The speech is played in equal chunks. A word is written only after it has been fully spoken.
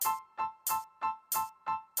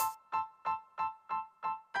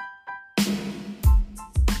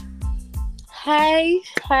Hi,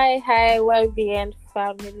 YBN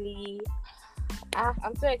family.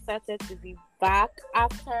 I'm so excited to be back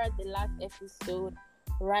after the last episode,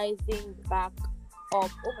 Rising Back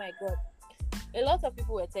Up. Oh my god, a lot of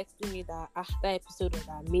people were texting me that that episode was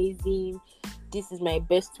amazing. This is my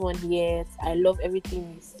best one yet. I love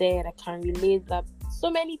everything you said. I can relate that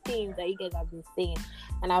so many things that you guys have been saying,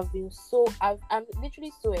 and I'm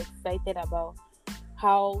literally so excited about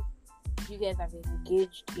how you guys have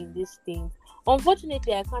engaged in these things.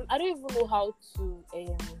 Unfortunately, I don't even know how to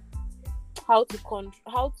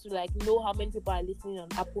like know how many people are listening on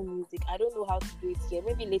Apple Music. I don't know how to do it here.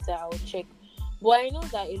 Maybe later I'll check. But I know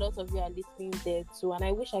that a lot of you are listening there too, and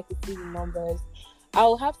I wish I could see the numbers.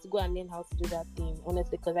 I'll have to go and learn how to do that thing,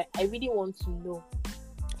 honestly, because I really want to know.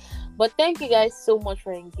 But thank you guys so much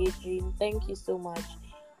for engaging. Thank you so much.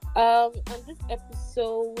 On this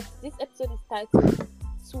episode is titled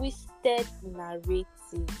Twisted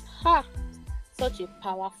Narrative. Ha! Such a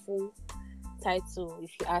powerful title, if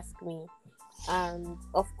you ask me. And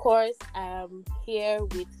of course, I'm here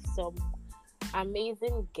with some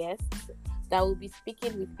amazing guests that will be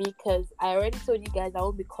speaking with me, because I already told you guys I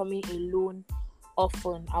won't be coming alone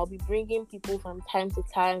often. I'll be bringing people from time to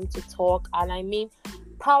time to talk, and I mean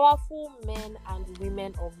powerful men and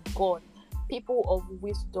women of God, people of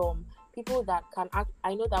wisdom, people that can act.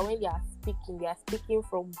 I know that when they are speaking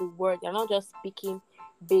from the word. They're not just speaking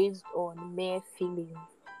based on mere feelings.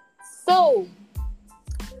 So,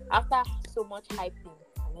 after so much hyping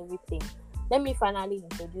and everything, let me finally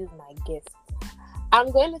introduce my guest.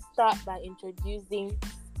 I'm going to start by introducing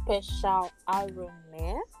Special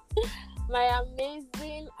Aaron, my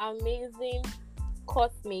amazing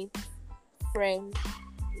cosmate, friend,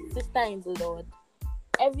 sister in the Lord.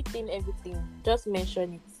 Everything. Just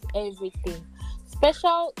mention it. Everything.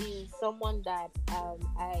 Special is someone that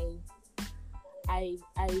I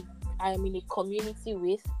am in a community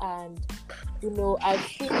with, and I've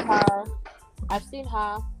seen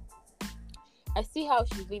her, I see how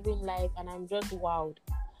she's living life, and I'm just wowed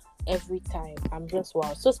every time. I'm just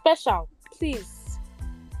wowed. So Special, please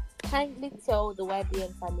kindly tell the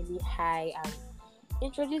YBN family hi and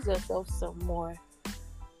introduce yourself some more.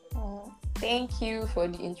 Thank you for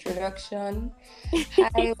the introduction.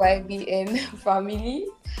 Hi, YBN family.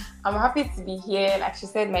 I'm happy to be here. Like she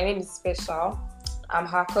said, my name is Special. I'm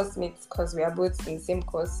her classmate because we are both in the same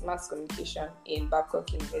course, mass communication, in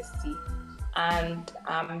Babcock University. And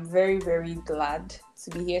I'm very, very glad to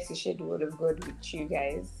be here to share the word of God with you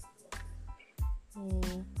guys.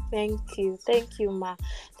 Thank you, ma.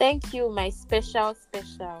 Thank you, my special.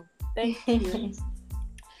 Thank you.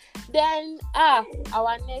 Then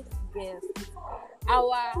our next guest,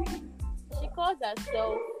 she calls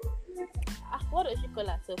herself, what does she call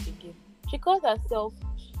herself again? She calls herself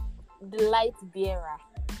the light bearer.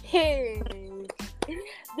 Hey,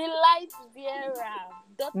 the light bearer,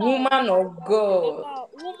 Woman of God.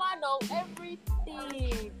 woman of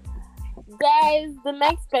everything. Guys, the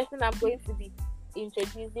next person I'm going to be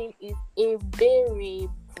introducing is Ebere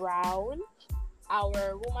Brown,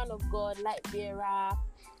 our woman of God, light bearer,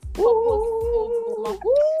 purposeful woman.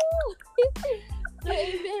 So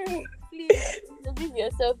Ebere, please introduce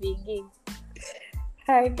yourself again.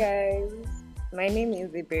 Hi guys, my name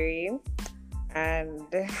is Iberi,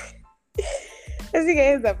 and as you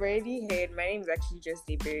guys have already heard, my name is actually just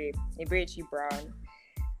Iberi Brown,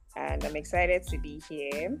 and I'm excited to be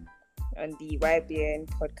here on the YBN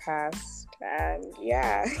podcast. And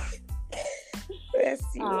yeah, let's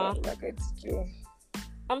see what we're going to do.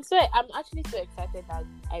 I'm actually so excited that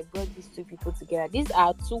I brought these two people together. These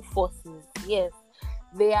are two forces. Yes,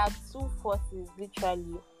 they are two forces,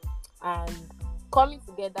 literally, and coming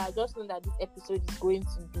together. Just know that this episode is going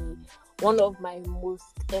to be one of my most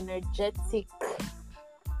energetic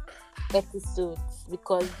episodes,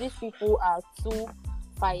 because these people are two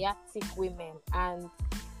firetic women, and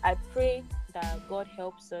I pray that God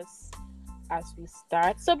helps us as we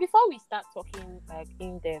start. So before we start talking like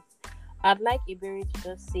in depth, I'd like Iberi to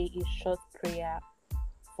just say a short prayer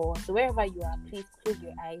for us. So wherever you are, please close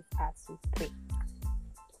your eyes as we pray.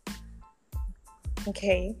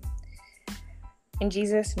 Okay. In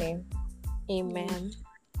Jesus' name. Amen.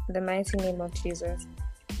 In the mighty name of Jesus.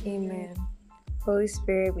 Amen. Holy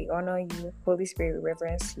Spirit, we honor you. Holy Spirit, we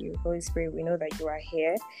reverence you. Holy Spirit, we know that you are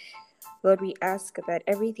here. Lord, we ask that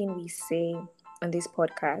everything we say on this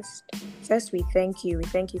podcast, first we thank you. We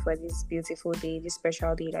thank you for this beautiful day, this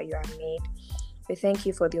special day that you have made. We thank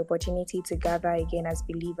you for the opportunity to gather again as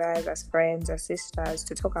believers, as friends, as sisters,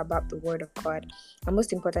 to talk about the word of God, and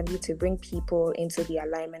most importantly, to bring people into the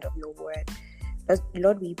alignment of your word.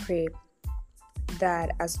 Lord, we pray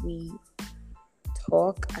that as we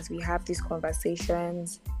talk, as we have these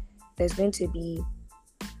conversations, there's going to be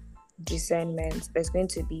discernment, there's going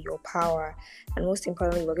to be your power, and most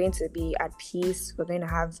importantly, we're going to be at peace. We're going to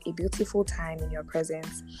have a beautiful time in your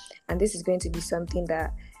presence, and this is going to be something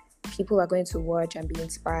that people are going to watch and be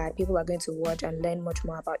inspired. People are going to watch and learn much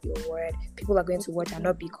more about your word. People are going to watch and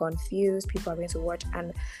not be confused. People are going to watch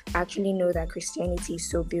and actually know that Christianity is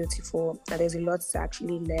so beautiful, that there's a lot to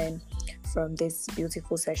actually learn from this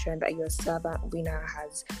beautiful session that your servant Winner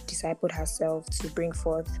has discipled herself to bring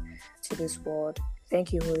forth to this world.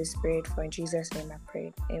 Thank you, Holy Spirit, for in Jesus' name I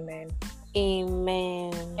pray. Amen.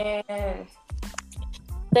 Amen. And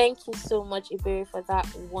Thank you so much, Iberi, for that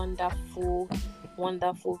wonderful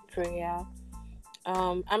prayer.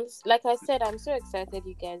 Like I said, I'm so excited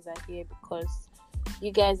you guys are here because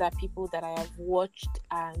you guys are people that I have watched,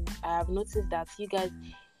 and I have noticed that you guys,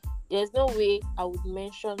 there's no way I would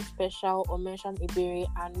mention Special or mention Iberi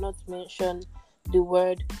and not mention the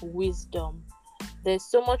word wisdom. There's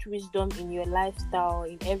so much wisdom in your lifestyle,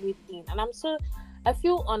 in everything, and I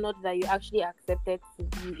feel honored that you actually accepted to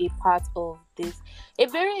be a part of this.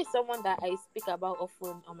 Iberi is someone that I speak about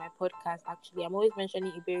often on my podcast. Actually, I'm always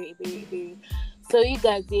mentioning Iberi. So you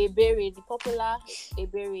guys, the Iberi, the popular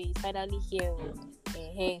Iberi, is finally here.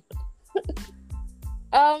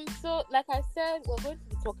 So like I said, we're going to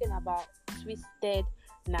be talking about twisted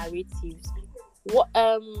narratives. What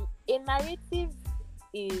a narrative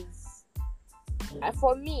is,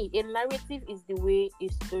 for me, a narrative is the way a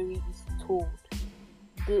story is told.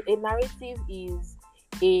 A narrative is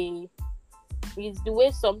the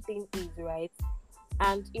way something is, right?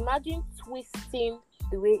 And imagine twisting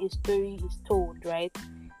the way a story is told, right?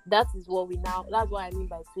 That's what I mean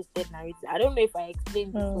by twisted narrative. I don't know if I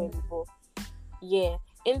explained this well, but yeah.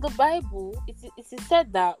 In the Bible, it is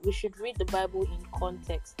said that we should read the Bible in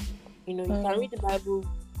context. You know, you can read the Bible,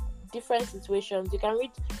 different situations. You can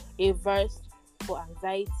read a verse for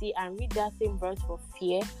anxiety and read that same verse for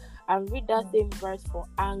fear and read that same verse for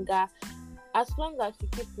anger, as long as you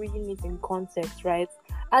keep reading it in context, right?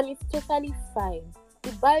 And it's totally fine.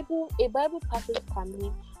 A Bible passage can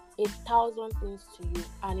mean 1,000 things to you,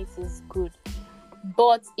 and it is good.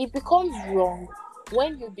 But it becomes wrong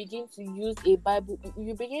when you begin to use a Bible,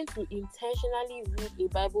 you begin to intentionally read a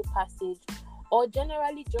Bible passage or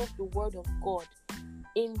generally just the word of God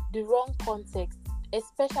in the wrong context,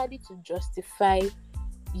 especially to justify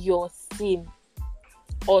your sin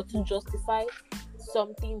or to justify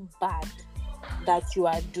something bad that you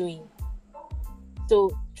are doing.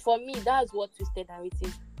 So for me, that's what twisted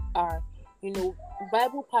narratives are. You know,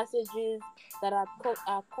 Bible passages that are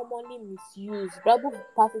commonly misused, Bible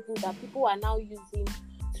passages that people are now using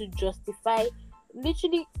to justify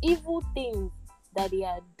literally evil things that they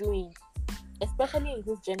are doing, especially in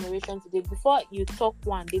this generation today. Before you talk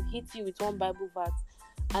one, they've hit you with one Bible verse,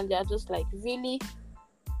 and they're just like, really?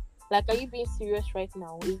 Like, are you being serious right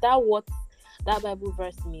now? Is that what that Bible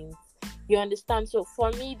verse means? You understand? So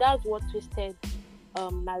for me, that's what twisted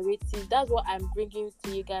narrative, that's what I'm bringing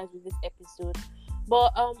to you guys with this episode.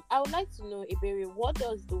 But I would like to know, Iberi, what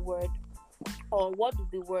do the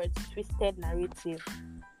words twisted narrative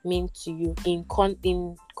mean to you in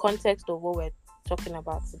context of what we're talking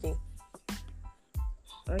about today?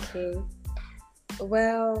 Okay.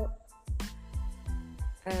 Well,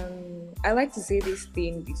 I like to say this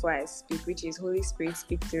thing before I speak, which is Holy Spirit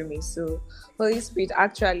speak through me. So Holy Spirit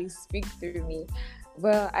actually speak through me.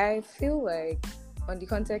 Well, I feel like in the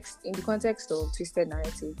context of twisted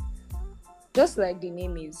narrative, just like the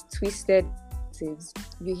name is twisted narratives,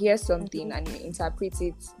 you hear something and you interpret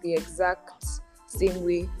it the exact same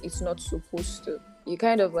way it's not supposed to. You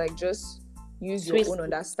kind of like just use your own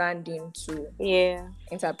understanding to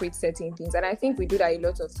interpret certain things, and I think we do that a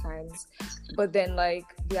lot of times. But then, like,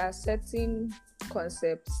 there are certain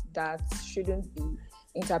concepts that shouldn't be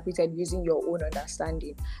interpreted using your own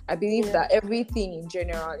understanding. I believe that everything in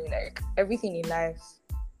general, like everything in life,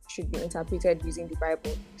 should be interpreted using the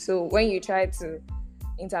Bible. So when you try to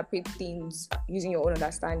interpret things using your own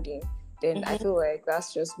understanding, then I feel like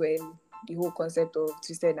that's just when the whole concept of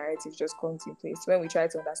twisted narrative just comes in place. When we try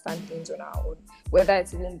to understand things on our own, whether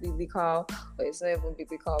it's even biblical or it's not even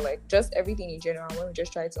biblical, like just everything in general, when we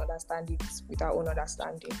just try to understand it with our own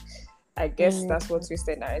understanding, I guess that's what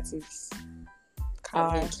twisted narratives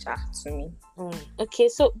can mean to me. Okay,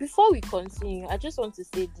 so before we continue, I just want to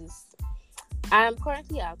say this. I am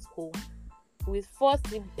currently at home with 3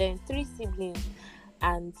 siblings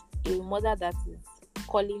and a mother that is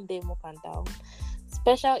calling them up and down.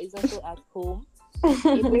 Special is also at home.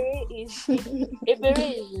 Iberi is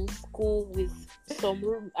in school with some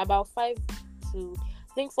room, about 4 to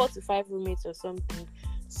 5 roommates or something.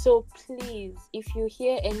 So please, if you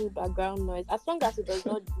hear any background noise, as long as it does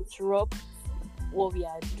not disrupt what we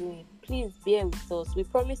are doing, please bear with us. We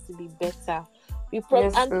promise to be better. Yes,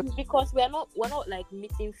 And so it's because we're not like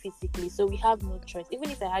meeting physically, so we have no choice. Even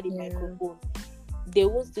if I had a Yeah. microphone, they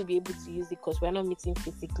won't still be able to use it because we're not meeting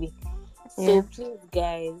physically. So Yeah. please,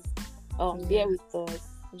 guys, Yeah. bear with us.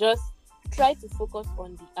 Just try to focus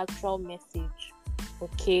on the actual message,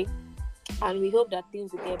 okay? And we hope that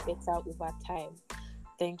things will get better over time.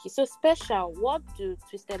 Thank you. So, Special, what do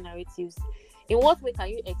twisted narratives? In what way can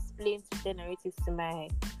you explain twisted narratives to my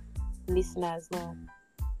listeners now?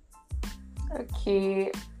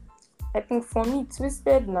 Okay, I think for me,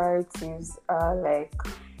 twisted narratives are like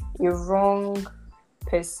a wrong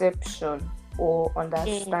perception or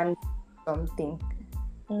understanding something.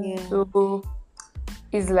 Yeah. So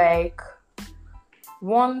it's like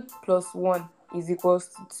 1 + 1 is equals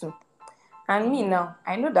to 2. And me now,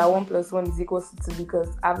 I know that 1 + 1 is equals to 2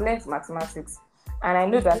 because I've learned mathematics. And I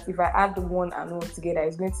know that if I add 1 and 1 together,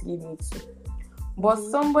 it's going to give me 2. But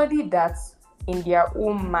somebody that in their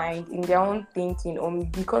own mind, in their own thinking, or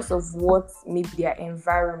because of what maybe their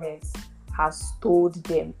environment has told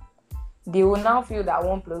them, they will now feel that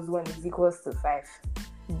 1 + 1 is equals to 5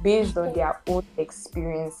 based on their own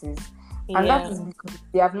experiences. And that is because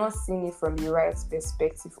they have not seen it from the right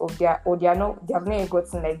perspective of they have not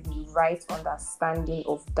gotten like the right understanding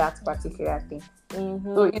of that particular thing.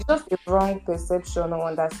 So it's just a wrong perception or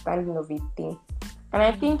understanding of a thing. And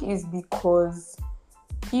I think it's because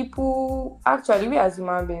people, actually, we as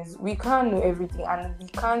human beings, we can't know everything, and we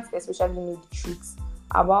can't especially know the truth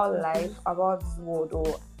about life, about this world,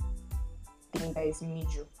 or thing that is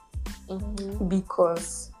major.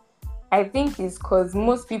 Because I think it's because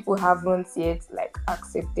most people haven't yet like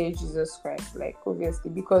accepted Jesus Christ, like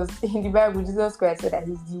obviously, because in the Bible Jesus Christ said that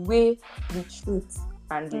he's the way, the truth,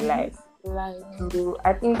 and the life. So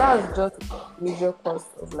I think that's just a major cause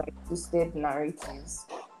of like twisted narratives.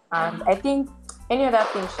 And I think any other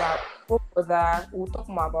thing shall go further. We'll talk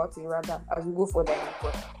more about it rather as we go further in the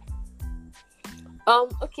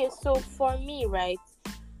podcast. Okay, so for me, right,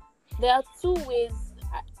 there are two ways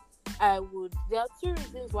there are two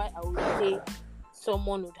reasons why I would say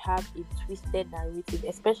someone would have a twisted narrative,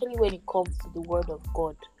 especially when it comes to the word of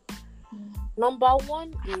God. Number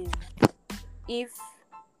one is if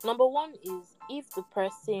the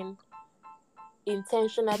person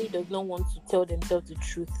intentionally does not want to tell themselves the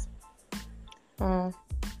truth. Do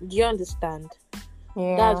you understand?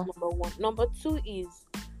 Yeah. That's number one. Number two is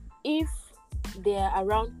if they are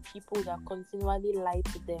around people that continually lie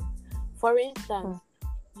to them. For instance,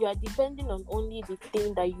 you are depending on only the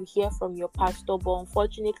thing that you hear from your pastor, but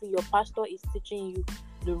unfortunately your pastor is teaching you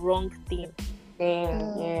the wrong thing.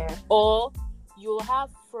 Yeah. Or you have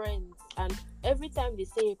friends and every time they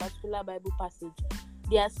say a particular Bible passage,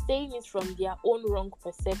 they are saying it from their own wrong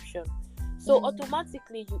perception. So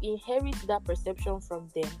automatically you inherit that perception from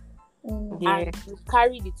them. And you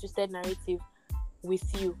carry the twisted narrative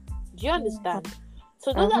with you. Do you understand?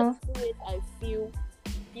 So those are the two ways I feel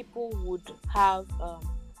people would have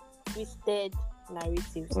twisted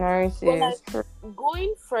narratives. But like,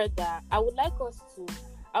 going further, I would like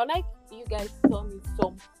you guys to tell me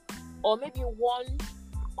some, or maybe one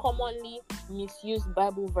commonly misused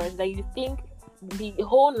Bible verse that you think the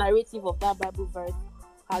whole narrative of that Bible verse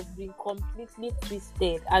has been completely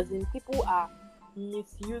twisted, as in people are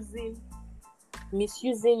misusing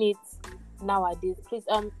it nowadays. Please,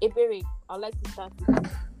 Ebere, I'd like to start with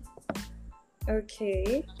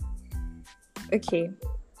you. Okay.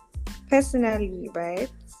 Personally, right,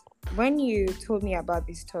 when you told me about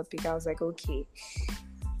this topic, I was like, okay,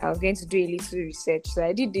 I was going to do a little research. So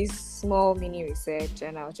I did this small mini research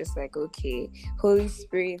and I was just like, okay, Holy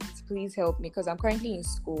Spirit, please help me, because I'm currently in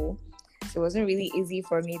school. So it wasn't really easy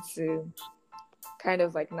for me to kind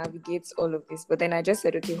of like navigate all of this. But then I just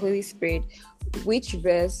said, okay, Holy Spirit, which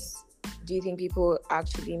verse do you think people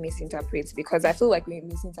actually misinterpret? Because I feel like we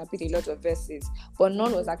misinterpret a lot of verses, but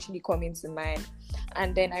none was actually coming to mind.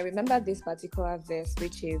 And then I remember this particular verse,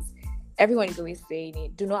 which is, everyone is always saying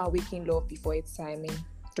it, do not awaken love before its timing.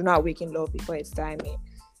 Do not awaken love before its timing.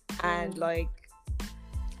 And like,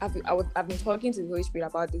 I've been talking to the Holy Spirit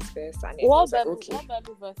about this verse, and it was like, okay. What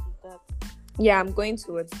Bible verse is that? Yeah, I'm going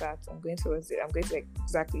towards that. I'm going to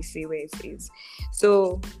exactly see where it is.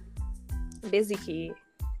 So basically,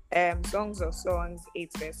 Songs of Songs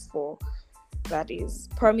 8:4, that is,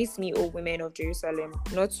 promise me, O women of Jerusalem,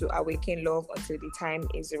 not to awaken love until the time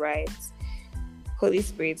is right. Holy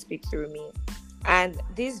Spirit, speak through me. And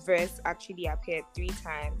this verse actually appeared 3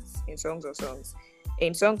 times in Songs of Songs.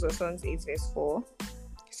 In Songs of Songs 8:4,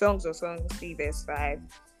 Songs of Songs 3:5,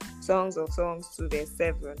 Songs of Songs 2 verse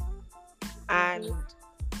 7. And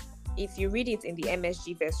if you read it in the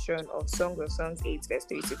MSG version of Songs of Songs 8 verse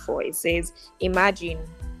 3 to 4, it says, imagine,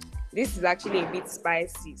 this is actually a bit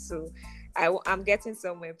spicy, so I'm getting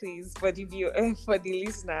somewhere, please, for for the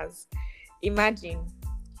listeners. Imagine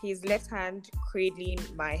his left hand cradling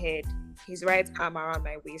my head, his right arm around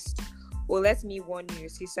my waist. Oh, let me warn you,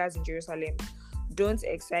 sisters in Jerusalem, don't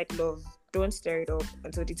excite love, don't stir it up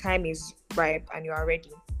until the time is ripe and you are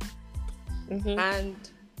ready. And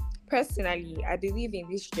personally, I believe in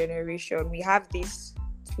this generation, we have this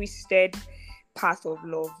twisted path of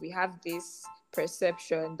love. We have this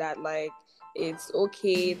perception that, like, it's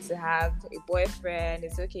okay to have a boyfriend,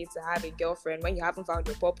 it's okay to have a girlfriend when you haven't found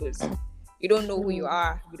your purpose. You don't know who you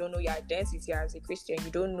are. You don't know your identity as a Christian.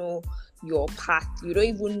 You don't know your path. You don't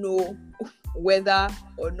even know whether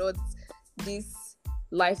or not this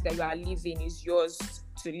life that you are living is yours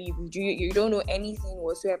to live. You don't know anything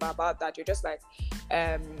whatsoever about that. You're just like,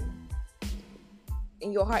 in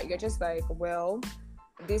your heart, you're just like, well,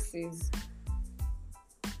 this is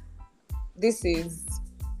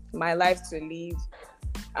my life to live.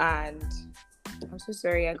 And I'm so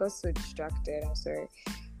sorry, I got so distracted. I'm sorry.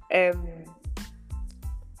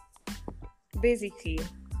 Basically,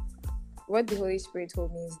 what the Holy Spirit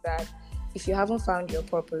told me is that if you haven't found your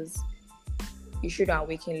purpose, you should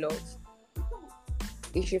awaken love.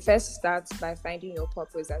 You should first start by finding your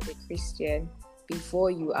purpose as a Christian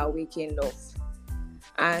before you awaken love.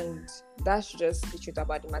 And that's just the truth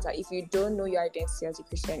about the matter. If you don't know your identity as a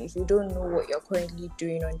Christian, if you don't know what you're currently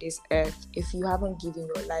doing on this earth, if you haven't given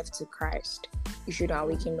your life to Christ, you should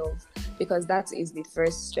awaken love, because that is the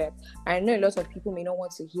first step. I know a lot of people may not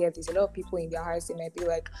want to hear this. A lot of people in their hearts, they might be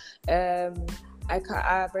like, I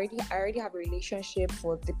already have a relationship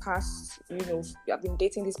for the past, I've been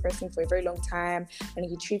dating this person for a very long time and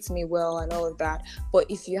he treats me well and all of that. But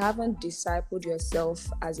if you haven't discipled yourself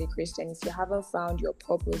as a Christian, if you haven't found your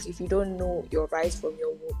purpose, if you don't know your right from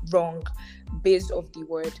your wrong based off the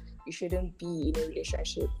word, you shouldn't be in a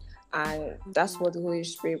relationship. And that's what the Holy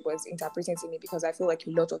Spirit was interpreting to me, because I feel like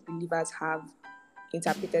a lot of believers have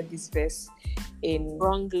interpreted this verse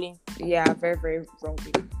wrongly. Yeah, very, very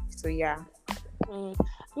wrongly. So yeah.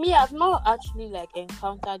 Me, I've not actually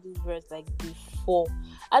encountered this verse before.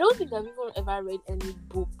 I don't think I've even ever read any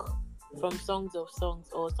book from Songs of Songs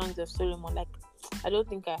or Songs of Solomon. I don't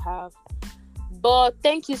think I have. But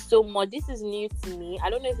thank you so much. This is new to me. I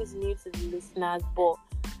don't know if it's new to the listeners, but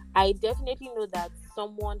I definitely know that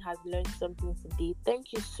someone has learned something today.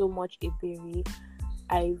 Thank you so much, Ebere.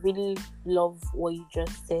 I really love what you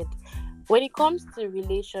just said. When it comes to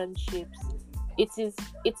relationships, it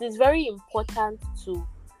is very important to,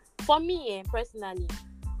 for me personally,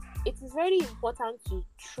 it is very important to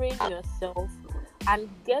train yourself and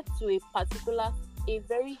get to a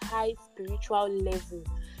very high spiritual level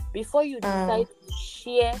before you decide to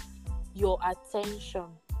share your attention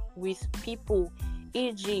with people,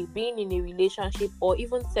 e.g. being in a relationship or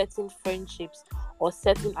even certain friendships or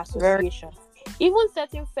certain associations, even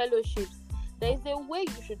certain fellowships. There is a way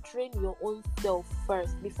you should train your own self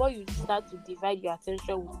first before you start to divide your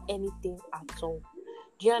attention with anything at all.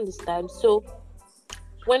 Do you understand? So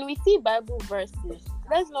when we see Bible verses,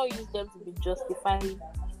 let's not use them to be justifying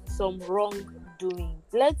some wrongdoing.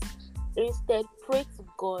 Let's instead pray to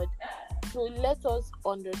God to let us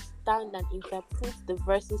understand and interpret the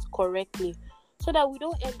verses correctly, so that we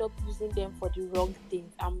don't end up using them for the wrong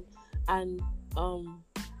things and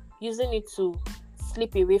using it to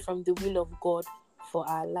slip away from the will of God for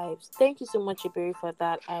our lives. Thank you so much, Ebere, for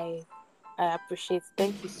that. I appreciate it.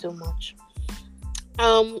 Thank you so much.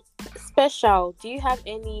 Special, do you have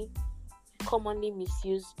any commonly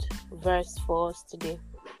misused verse for us today?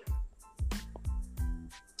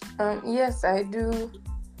 Yes, I do.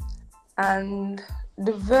 And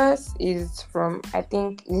the verse is from, I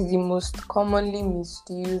think, is the most commonly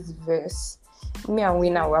misused verse. Me and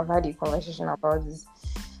Wina, we have had a conversation about this.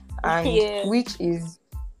 And which is,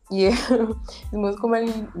 the most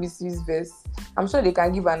commonly misused verse. I'm sure they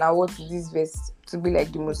can give an award to this verse to be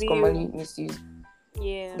the most commonly misused.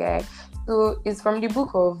 Yeah. So it's from the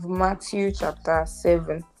book of Matthew chapter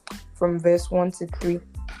 7 from verse 1 to 3.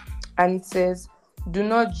 And it says, "Do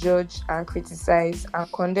not judge and criticize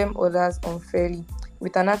and condemn others unfairly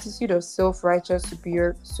with an attitude of self-righteous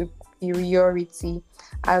superiority,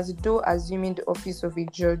 as though assuming the office of a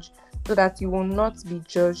judge, so that you will not be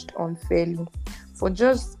judged unfairly. For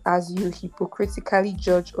just as you hypocritically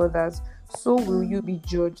judge others, so will you be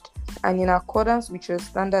judged, and in accordance with your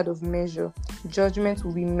standard of measure, judgment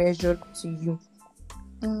will be measured to you.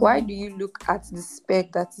 Why do you look at the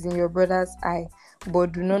speck that is in your brother's eye,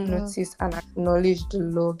 but do not notice and acknowledge the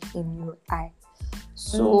log in your eye.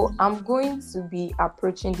 So I'm going to be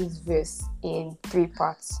approaching this verse in 3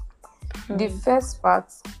 parts. The first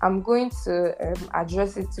part, I'm going to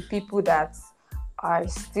address it to people that are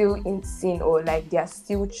still in sin, or like they are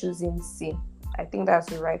still choosing sin. I think that's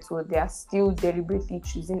the right word. They are still deliberately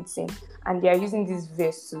choosing sin, and they are using this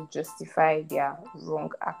verse to justify their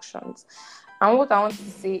wrong actions. And what I want to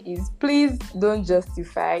say is, please don't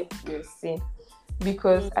justify your sin,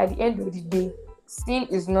 because at the end of the day, sin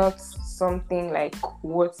is not something like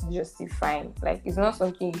worth justifying. Like, it's not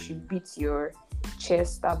something you should beat your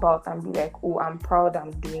chest about and be like, oh, I'm proud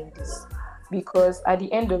I'm doing this. Because at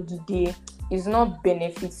the end of the day, it's not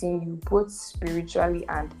benefiting you both spiritually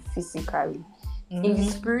and physically. In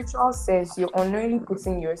the spiritual sense, you're unknowingly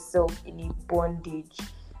putting yourself in a bondage.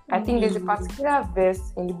 I think there's a particular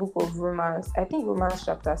verse in the book of Romans. I think Romans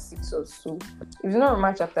chapter 6 or so. If it's not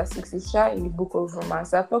Romans chapter 6, it's in the book of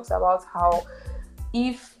Romans that talks about how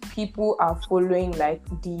if people are following like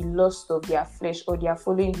the lust of their flesh, or they are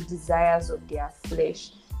following the desires of their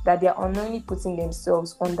flesh, that they are unknowingly putting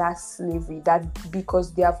themselves under slavery, that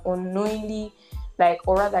because they have unknowingly, like,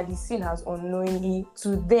 or rather the sin has unknowingly,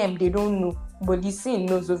 to them, they don't know, but the sin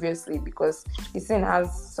knows, obviously, because the sin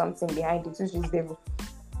has something behind it, which is devil.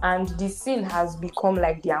 And the sin has become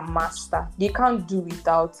like their master. They can't do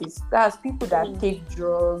without it. That's people that take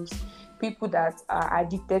drugs, people that are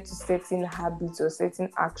addicted to certain habits or certain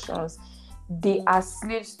actions. They are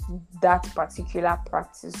slaves to that particular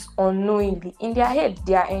practice unknowingly. In their head,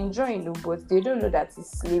 they are enjoying it, but they don't know that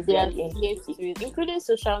it's slavery. They are slaves to it, including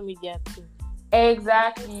social media too.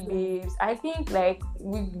 Exactly, babes. I think like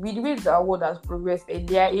with the way the world has progressed,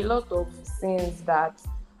 there are a lot of sins that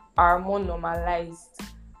are more normalized,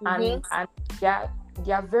 and they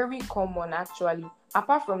are very common actually.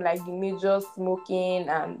 Apart from like the major smoking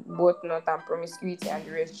and whatnot and promiscuity and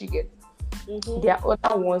the rest, you get. There are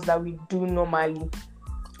other ones that we do normally,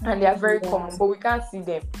 and they are very common, but we can't see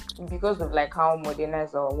them because of like how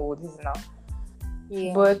modernized our world is now.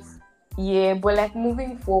 But like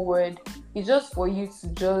moving forward, it's just for you to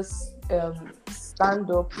just stand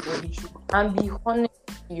up for the truth and be honest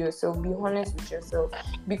to yourself. Be honest with yourself,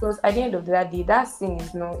 because at the end of the day, that sin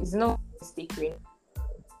is not mistaken.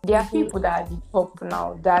 There are people that are at the top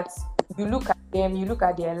now that you look at them, you look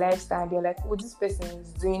at their lifestyle, and they're like, oh, this person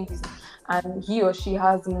is doing this, and he or she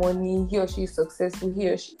has money, he or she is successful, he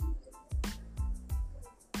or she.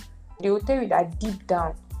 They will tell you that deep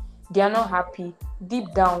down, they are not happy.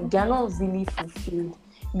 Deep down, they are not really fulfilled,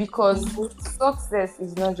 because success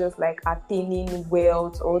is not just like attaining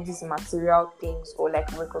wealth or these material things or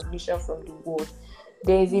like recognition from the world.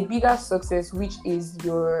 There is a bigger success, which is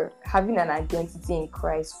your having an identity in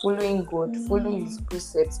Christ, following God, following His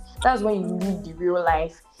precepts. That's when you live the real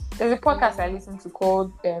life. There's a podcast I listen to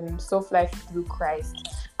called Soft Life Through Christ.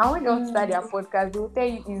 And when they start their podcast, they will tell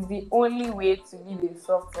you it's the only way to live a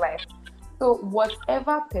soft life. So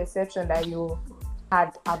whatever perception that you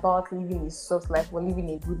had about living a soft life or living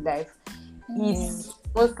a good life, it's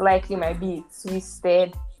most likely might be a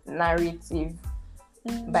twisted narrative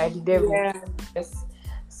by the devil. Yes.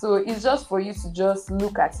 So it's just for you to just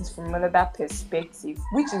look at it from another perspective,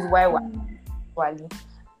 which is why we're actually.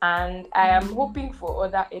 And I am hoping for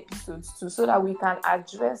other episodes too, so that we can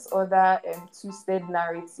address other twisted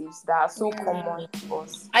narratives that are so common to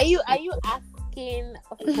us. Are you asking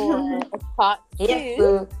for a part 2? Yes,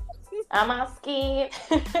 so I'm asking.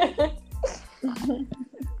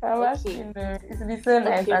 I'm asking. It's be so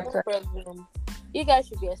nice. No problem. You guys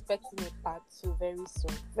should be expecting a part 2 very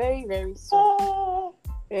soon. Very, very soon.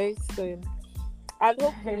 Very soon. And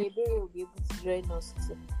hopefully they will be able to join us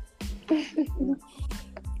too.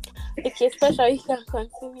 Okay, Special, you can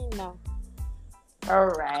continue now.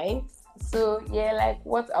 Alright. So like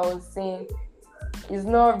what I was saying, is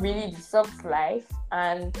not really the soft life,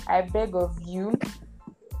 and I beg of you,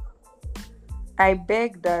 I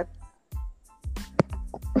beg that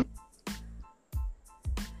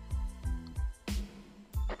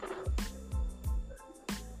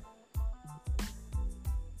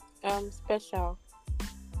Special.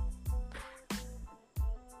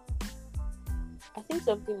 I think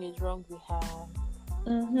something is wrong with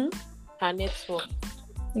her network.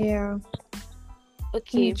 Yeah.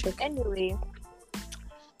 Okay. Anyway,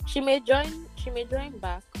 she may join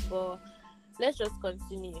back, but let's just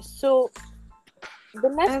continue. So the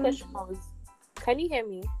next question was, can you hear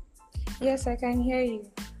me? Yes, I can hear you.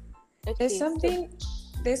 Okay, there's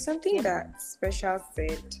something that Special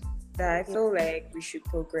said that I feel like we should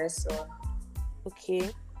progress on. Okay.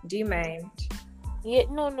 Do you mind? Yeah,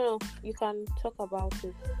 no, you can talk about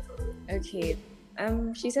it. Okay.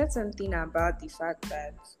 She said something about the fact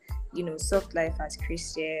that, soft life as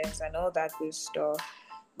Christians and all that good stuff.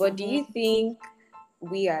 But do you think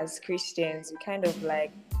we as Christians, we kind of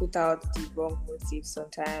like put out the wrong motive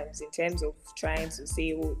sometimes in terms of trying to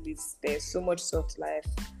say, oh, there's so much soft life?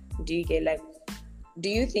 Do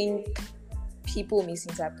you think people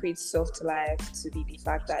misinterpret soft life to be the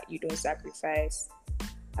fact that you don't sacrifice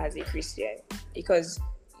as a Christian? Because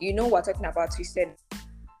we're talking about Christian,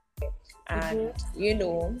 and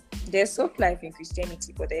there's soft life in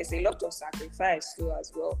Christianity, but there's a lot of sacrifice too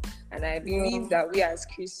as well. And I believe that we as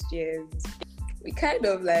Christians, we kind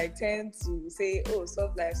of like tend to say, oh,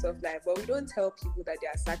 soft life, but we don't tell people that there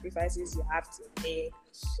are sacrifices you have to make.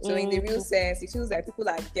 So in the real sense, it feels like people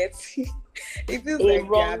are getting it feels like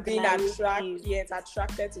they are being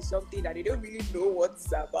attracted to something that they don't really know what it's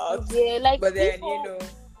about. Yeah, like, but then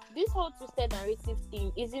this whole twisted narrative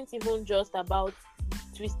thing isn't even just about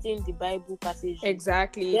twisting the Bible passage.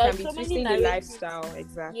 Exactly. It can be twisting the lifestyle.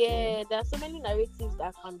 Exactly. Yeah, there are so many narratives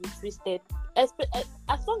that can be twisted, as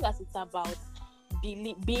long as it's about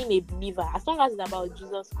being a believer, as long as it's about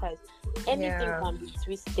Jesus Christ, anything can be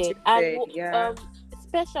twisted. And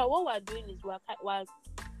special, what we're doing is we're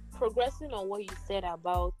progressing on what you said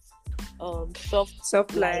about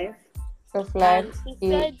soft life. And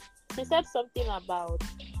she said something about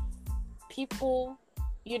people,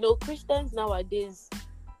 Christians nowadays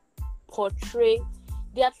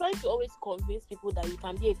they are trying to always convince people that you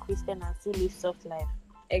can be a Christian and still live soft life.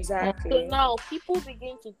 Exactly. So now people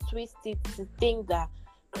begin to twist it to think that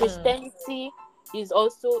Christianity is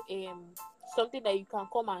also something that you can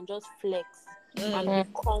come and just flex and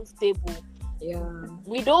be comfortable. Yeah.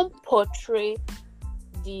 We don't portray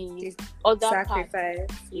the other sacrifice.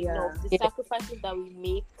 The sacrifices that we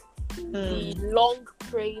make, the long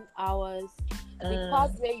praying hours, the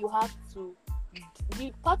part where you have to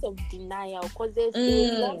be part of denial, because there's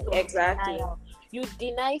a lot of denial. You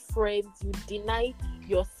deny friends, you deny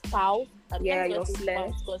your spouse. Your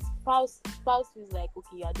flesh. Because spouse is like,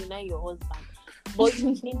 okay, you are denying your husband, but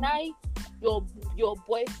you deny your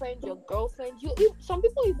boyfriend, your girlfriend. Some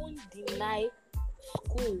people even deny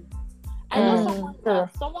school. I know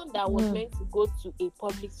someone that was meant to go to a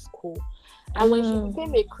public school, and when she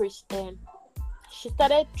became a Christian, she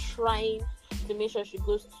started trying to make sure she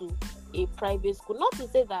goes to a private school. Not to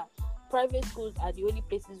say that private schools are the only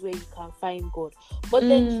places where you can find God, but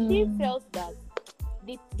then she felt that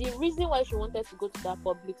the reason why she wanted to go to that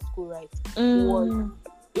public school, right,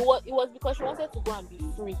 was because she wanted to go and be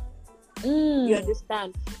free. You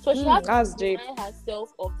understand? So she had to deny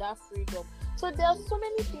herself of that freedom. So there are so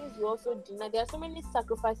many things we also deny. There are so many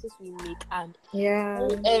sacrifices we make, and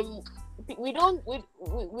we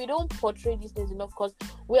don't portray these things enough, because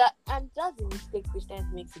and that's the mistake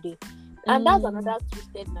Christians make today. And that's another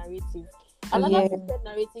twisted narrative. Another twisted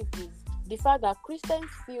narrative is the fact that Christians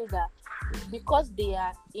feel that because they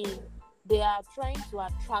are trying to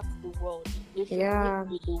attract the world, they should relate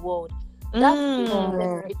with the world. That's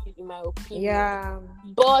in my opinion. Yeah.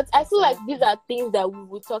 But I feel like these are things that we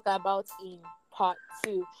will talk about in part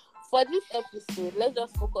 2. For this episode, let's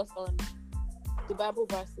just focus on the Bible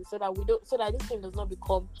verses so that this thing does not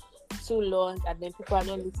become too long and then people are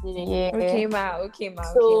not listening anymore. Okay, ma.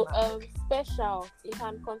 So special, you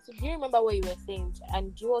can continue. Do you remember what you were saying?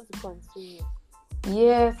 And do you want to continue?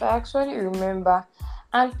 Yes, I actually remember.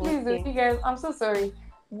 And please, you guys, I'm so sorry.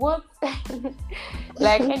 What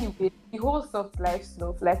like anyway, the whole soft life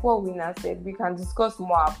stuff, like what Winner said, we can discuss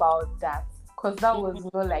more about that, because that was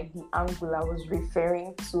not like the angle I was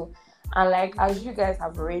referring to. And like as you guys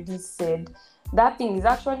have already said, that thing is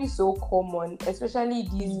actually so common, especially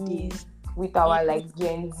these days with our like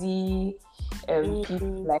Gen Z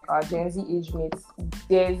people, like our Gen Z age mates.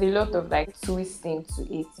 There's a lot of like twisting to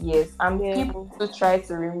it, yes, and people to try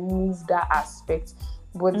to remove that aspect.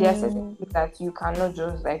 But there are certain things that you cannot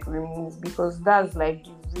just like remove, because that's like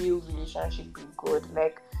the real relationship with God.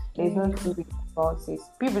 Like there's no two ways about it.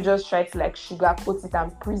 People just try to like sugarcoat it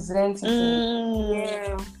and present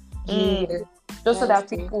it just so that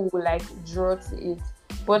people will like draw to it.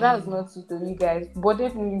 But that's not it to you guys. But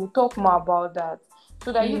definitely we'll talk more about that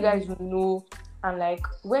so that you guys will know. And like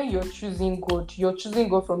when you're choosing God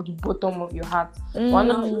from the bottom of your heart. You're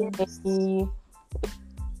not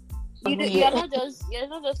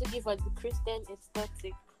just looking for the Christian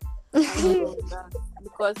aesthetic.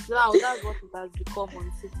 Because now that's what it has become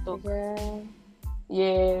on TikTok.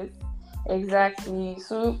 Yes, exactly.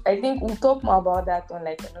 So I think we'll talk more about that on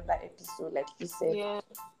like another episode, like you said. Yeah,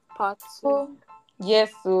 part 2.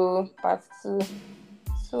 Yes, so part 2.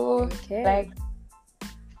 So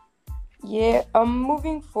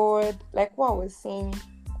moving forward, like what I was saying,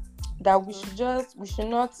 that we should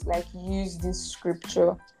not like use this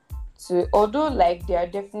scripture to, although like there are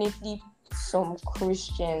definitely some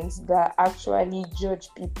Christians that actually judge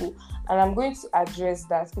people, and I'm going to address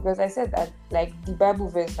that because I said that like the Bible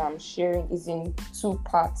verse I'm sharing is in two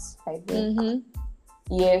parts, I think.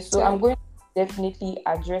 Yeah, so I'm going to definitely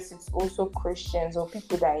address it also Christians or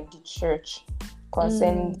people that are in the church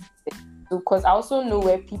concerning because I also know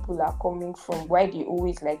where people are coming from, why they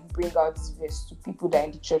always like bring out this verse to people that are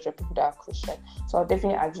in the church or people that are Christian. So I'll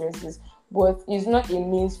definitely address this. But it's not a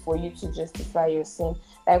means for you to justify your sin.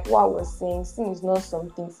 Like what I was saying, sin is not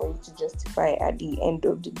something for you to justify at the end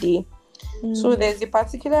of the day. So there's a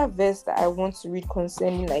particular verse that I want to read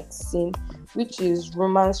concerning like sin, which is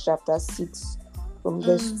Romans chapter 6 from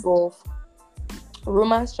verse 12.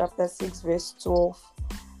 Romans chapter 6 verse 12.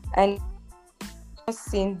 And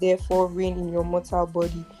sin therefore reign in your mortal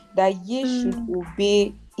body, that ye should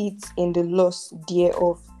obey it in the lust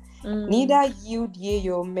thereof. Neither yield ye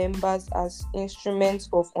your members as instruments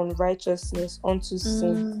of unrighteousness unto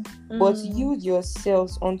sin, but yield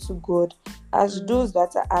yourselves unto God as those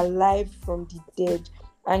that are alive from the dead,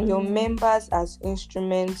 and your members as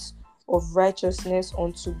instruments of righteousness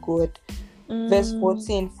unto God. Verse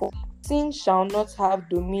 14, for sin shall not have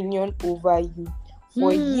dominion over you,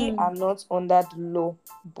 for ye are not under the law,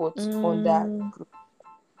 but under grace.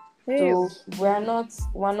 So we're not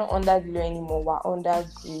under the law anymore, we're under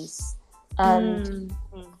grace. And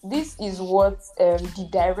this is what the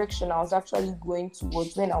direction I was actually going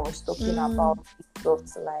towards when I was talking about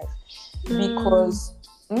soft life. Because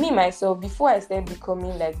me myself, before I started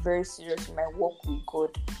becoming like very serious in my walk with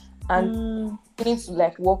God and beginning to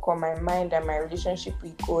like work on my mind and my relationship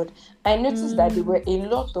with God, I noticed that there were a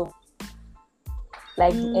lot of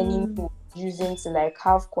like the enemy was using to like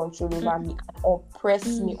have control over me and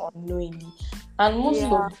oppress me unknowingly, and most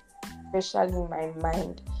of it, especially in my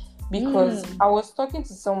mind, because I was talking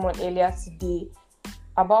to someone earlier today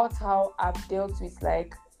about how I've dealt with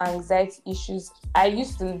like anxiety issues. I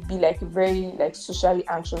used to be like a very like socially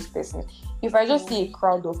anxious person. If I just see a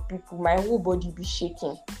crowd of people, my whole body be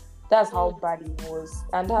shaking. That's how bad it was,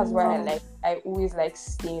 and that's why I always like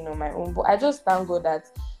staying on my own. But I just thank God that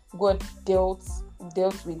God dealt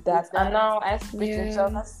with that, and now I speak in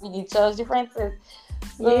church, I see the church different things.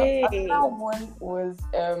 So another one was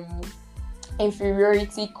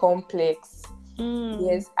inferiority complex.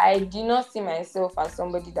 Yes, I did not see myself as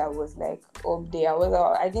somebody that was like up there.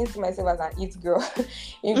 I didn't see myself as an it girl.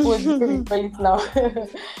 In quotes, we call it now.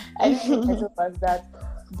 I didn't see myself as that.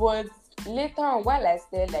 But later on, while I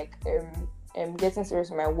started like getting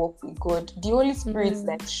serious with my work with God, the Holy Spirit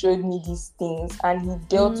like showed me these things and He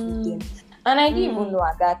dealt with them. And I didn't even know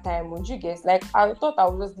at that time, would you guess? Like I thought I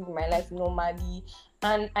was just living my life normally,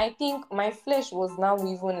 and I think my flesh was now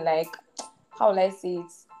even like, how will I say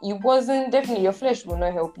it? It wasn't, definitely your flesh will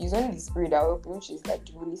not help you. It's only the Spirit that will help you, which is like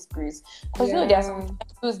the Holy Spirit. Because you know there are some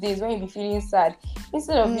those days when you be feeling sad,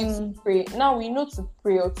 instead of you to pray, now we know to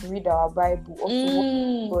pray or to read our Bible or to work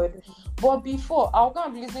with God. But before, I'll go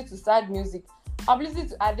and be listening to sad music. I'll be listening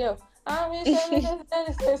to Adele. I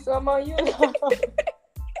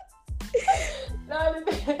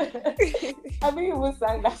think even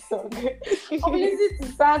sang that song. I'm listening to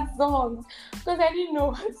sad songs because I didn't know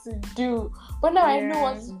what to do. But now I know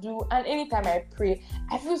what to do, and anytime I pray,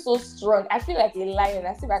 I feel so strong. I feel like a lion.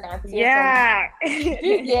 I see if I can tear something.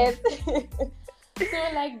 You get? So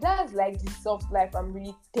like that's like the soft life I'm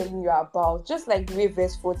really telling you about. Just like the way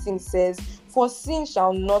verse 14 says, for sin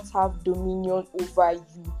shall not have dominion over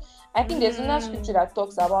you. I think there's another scripture that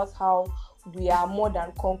talks about how we are more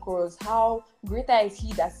than conquerors, how greater is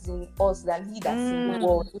He that's in us than he that's in the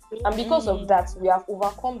world. And because of that, we have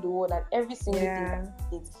overcome the world and every single thing that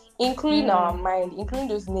it is, including our mind, including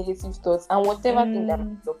those negative thoughts and whatever thing that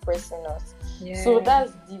is oppressing us. So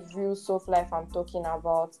that's the real soft life I'm talking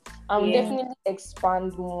about. I'll definitely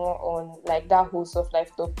expand more on like that whole soft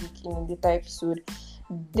life topic in a later episode.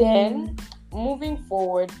 Then moving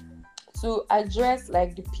forward, to address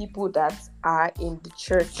like the people that are in the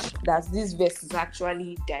church that this verse is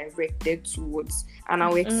actually directed towards, and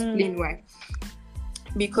I'll explain why.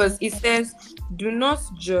 Because it says, do not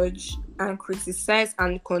judge and criticize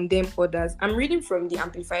and condemn others. I'm reading from the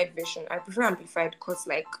Amplified version. I prefer Amplified because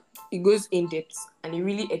like it goes in depth and it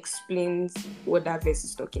really explains what that verse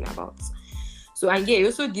is talking about. So, and it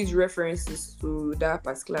also gives references to that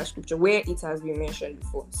particular scripture where it has been mentioned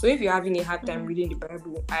before. So if you're having a hard time reading the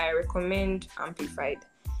Bible, I recommend Amplified.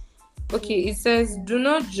 Okay, it says, do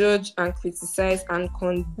not judge and criticize and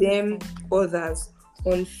condemn others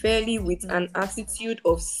unfairly with an attitude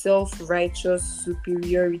of self-righteous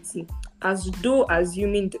superiority, as though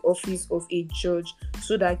assuming the office of a judge,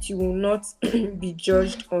 so that you will not be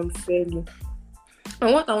judged unfairly.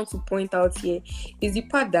 And what I want to point out here is the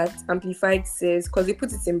part that Amplified says, because they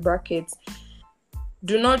put it in brackets,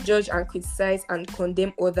 do not judge and criticize and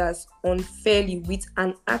condemn others unfairly with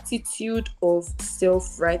an attitude of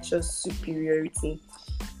self-righteous superiority.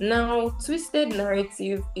 Now, twisted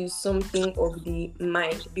narrative is something of the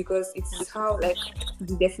mind, because it is how, like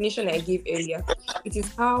the definition I gave earlier, it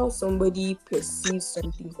is how somebody perceives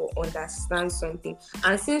something or understands something.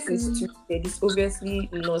 And since it's twisted, it's obviously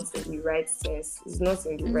not in the right sense. It's not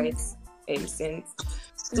in the right sense.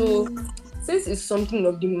 So, since it's something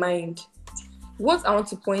of the mind, what I want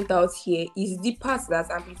to point out here is the part that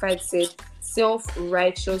Amplified said,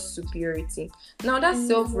 self-righteous superiority. Now, that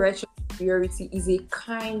self-righteous superiority is a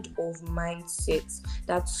kind of mindset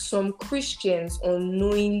that some Christians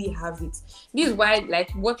unknowingly have it. This is why,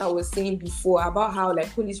 like what I was saying before about how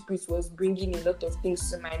like Holy Spirit was bringing a lot of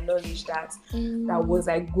things to my knowledge that was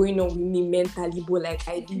like going on with me mentally, but like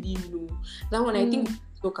I didn't know. That one, I think we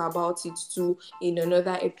talk about it too in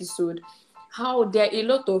another episode. How there are a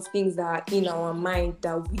lot of things that are in our mind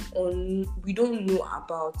that we don't know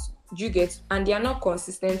about. Do you get? And they are not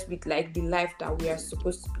consistent with like the life that we are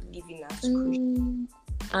supposed to be living as Christians.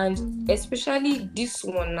 And especially this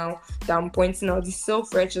one now that I'm pointing out, the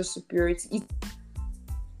self-righteous superiority, it's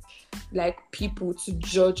like people to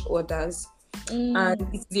judge others. And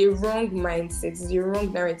it's the wrong mindset, it's the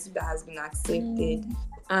wrong narrative that has been accepted.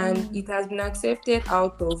 And it has been accepted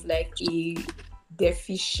out of like a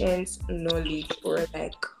deficient knowledge, or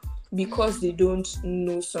like because they don't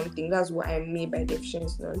know something. That's what I mean by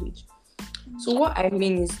deficient knowledge. So what I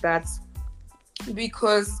mean is that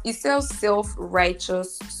because it says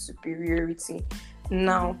self-righteous superiority.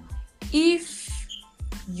 Now, if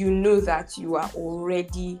you know that you are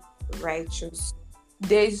already righteous,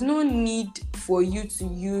 there is no need for you to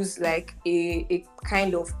use like a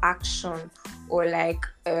kind of action or like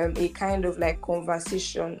a kind of like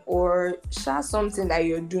conversation or share something that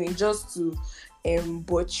you're doing just to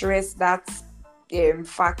buttress that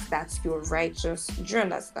fact that you're righteous. Do you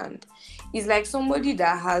understand? It's like somebody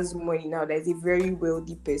that has money now, that is a very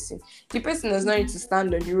wealthy person. The person does not need to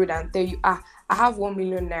stand on the road and tell you, I have 1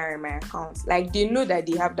 million naira in my account. Like they know that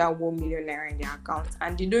they have that 1 million naira in their account,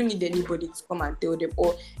 and they don't need anybody to come and tell them,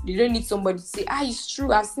 or they don't need somebody to say, it's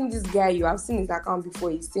true, I've seen this guy, I've seen his account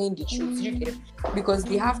before, he's saying the truth. You get? Because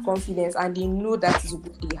they have confidence and they know that is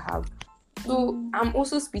what they have. So I'm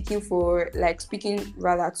also speaking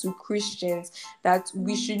rather to Christians, that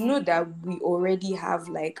we should know that we already have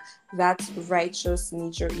like that righteous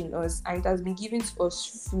nature in us, and it has been given to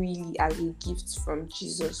us freely as a gift from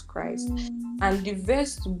Jesus Christ. And the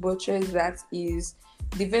verse to buttress that is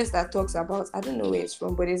the verse that talks about, I don't know where it's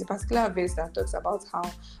from, but there's a particular verse that talks about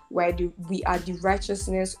how we are the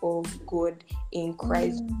righteousness of God in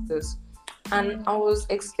Christ Jesus. And I was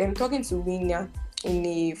talking to Winia in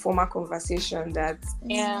a former conversation that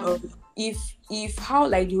if how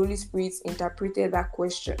like the Holy Spirit interpreted that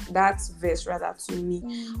verse rather to me,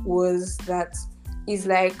 was that is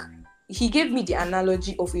like he gave me the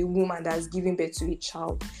analogy of a woman that's giving birth to a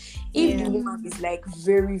child. If the woman is like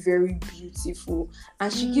very, very beautiful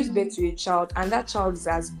and she gives birth to a child and that child is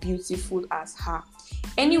as beautiful as her,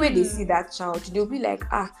 anywhere they see that child, they'll be like,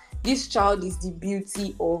 this child is the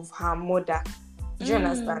beauty of her mother. Do you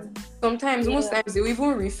understand? Sometimes, most times, they will even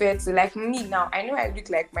refer to, like me now, I know I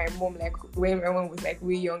look like my mom, like when my mom was like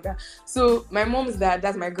way younger. So my mom's dad,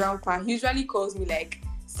 that's my grandpa, he usually calls me like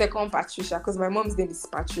second Patricia, because my mom's name is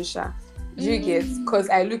Patricia. Do you get? Because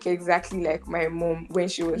I look exactly like my mom when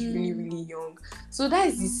she was really, really young. So that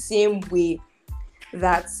is the same way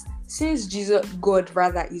that since God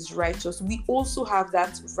rather is righteous, we also have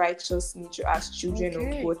that righteous nature as children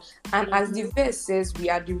of God. And as the verse says, we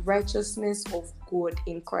are the righteousness of God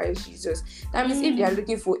in Christ Jesus. That means if they are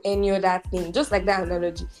looking for any other thing, just like that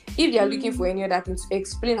analogy, if they are looking for any other thing to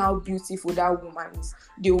explain how beautiful that woman is,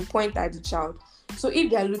 they will point at the child. So if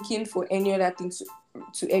they are looking for any other thing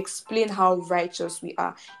to explain how righteous we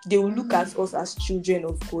are, they will look at us as children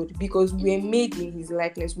of God, because we are made in his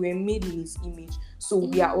likeness, we are made in his image, so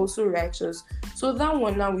we are also righteous. So that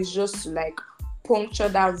one now is just to like puncture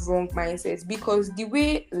that wrong mindset, because the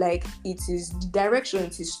way like it is, the direction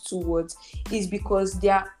it is towards is because they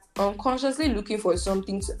are unconsciously looking for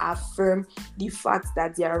something to affirm the fact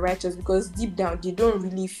that they are righteous, because deep down they don't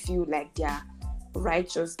really feel like they are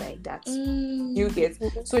righteous like that. You get?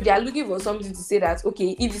 So they are looking for something to say that,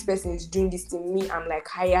 okay, if this person is doing this to me, I'm like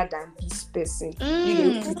higher than this person.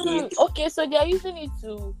 You get? Okay, so they are using it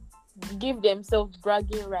to give themselves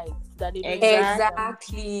bragging rights that they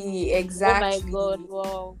exactly. Oh my God!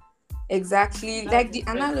 Wow. Exactly. That's Like the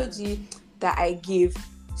interesting. analogy that I gave,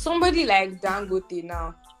 somebody like Dangote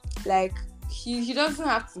now, like he doesn't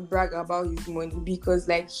have to brag about his money because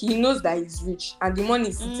like he knows that he's rich and the money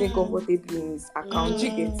is sitting comfortably in his account. You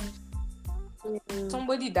get Mm.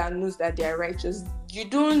 somebody that knows that they're righteous. You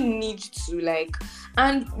don't need to like,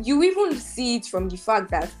 and you even see it from the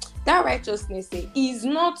fact that that righteousness is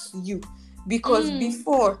not you, because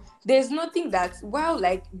before there's nothing that, while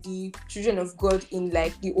like the children of God in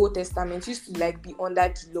like the Old Testament used to like be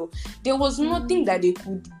under the law, there was nothing that they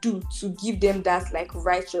could do to give them that like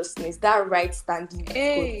righteousness, that right standing with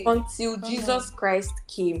Hey, God until come Jesus on. Christ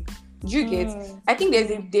came. Do you get? Mm. I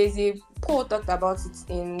think there's a Paul talked about it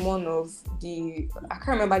in one of the, I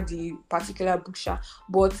can't remember the particular book,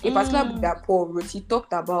 but a particular book that Paul wrote, he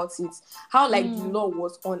talked about it, how like the law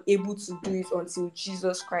was unable to do it until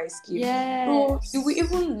Jesus Christ came. So you will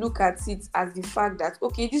Yes. even look at it as the fact that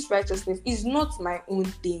okay, this righteousness is not my own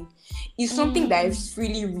thing. It's something that I've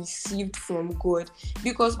freely received from God.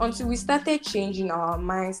 Because until we started changing our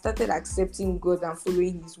minds, started accepting God and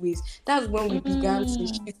following His ways, that's when we began to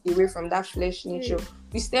shift away from that flesh nature.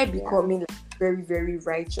 We started becoming like very, very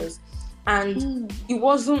righteous. And it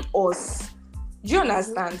wasn't us. Do you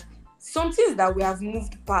understand? Some things that we have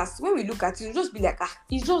moved past, when we look at it, we'll just be like,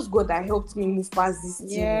 it's just God that helped me move past this thing.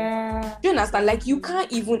 Yeah. Do you understand? Like, you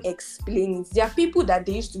can't even explain it. There are people that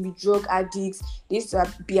they used to be drug addicts, they used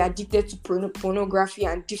to be addicted to pornography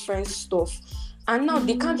and different stuff. And now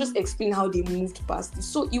they can't just explain how they moved past it.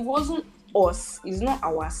 So it wasn't us, it's not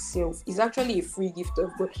ourselves, it's actually a free gift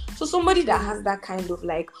of God. So somebody that has that kind of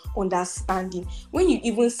like understanding, when you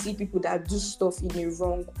even see people that do stuff in a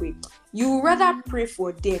wrong way, you rather pray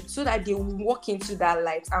for them so that they will walk into that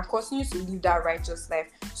light and continue to live that righteous life,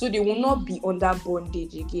 so they will not be under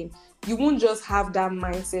bondage again. You won't just have that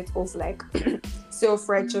mindset of like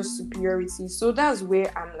self-righteous superiority. So that's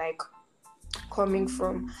where I'm like coming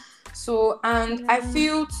from. So, and I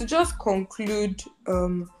feel, to just conclude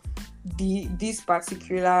this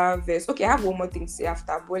particular verse, okay, I have one more thing to say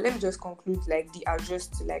after, but let me just conclude like the address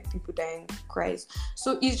to like people that are in Christ.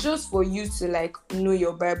 So it's just for you to like know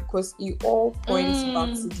your Bible, because it all points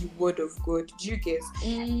back to the word of God. Do you get?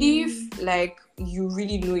 If like you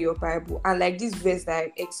really know your Bible, and like this verse that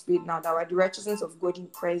I explained now, that the righteousness of God in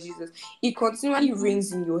Christ Jesus, it continually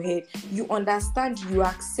rings in your head, you understand, you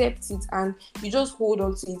accept it, and you just hold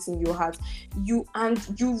on to it in your heart, you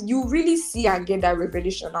really see and get that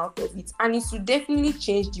revelation out of it, and it will definitely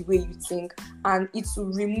change the way you think, and it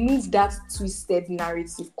will remove that twisted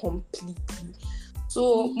narrative completely.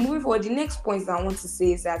 So moving forward, the next point that I want to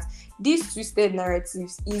say is that these twisted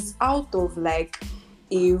narratives is out of like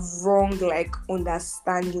a wrong like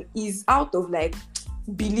understanding, is out of like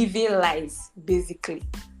believing lies, basically,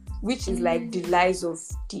 which is like the lies of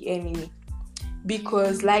the enemy.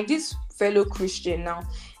 Because like this fellow Christian now,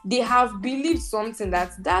 they have believed something,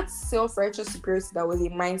 that self-righteous superiority that was a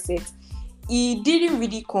mindset, it didn't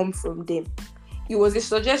really come from them. It was a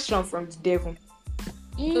suggestion from the devil.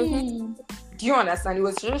 Do you understand? It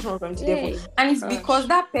was a suggestion from the devil. And it's because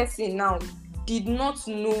that person now did not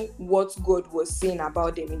know what God was saying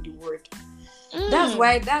about them in the word. That's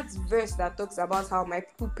why that verse that talks about how my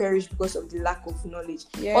people perish because of the lack of knowledge.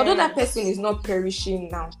 Although that person is not perishing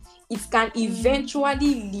now, it can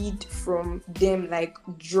eventually lead from them like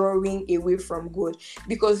drawing away from God,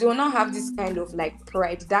 because they will not have this kind of like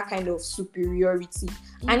pride, that kind of superiority.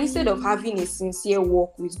 And instead of having a sincere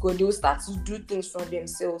walk with God, they will start to do things for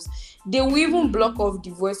themselves. They will even block off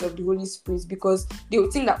the voice of the Holy Spirit, because they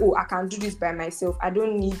will think that, oh, I can do this by myself, I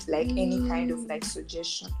don't need like any kind of like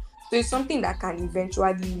suggestion. So it's something that can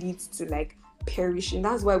eventually lead to like perishing.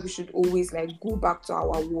 That's why we should always like go back to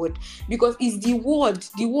our word, because it's the word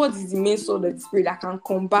is the main sword of the spirit that can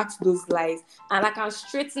combat those lies, and that can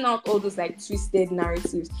straighten out all those like twisted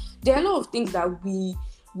narratives. There are a lot of things that we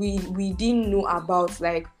didn't know about,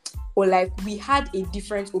 like, or like we had a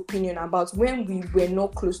different opinion about when we were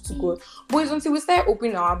not close to God. But it's until we started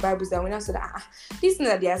opening our Bibles that we now said, this thing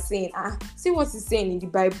that they are saying, see what it's saying in the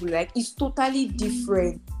Bible, like it's totally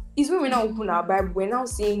different. It's when we now open our Bible, we're now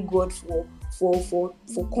seeing God for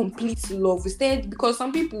complete love. Instead, because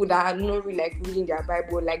some people that are not really like reading their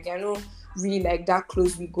Bible, like they're not really like that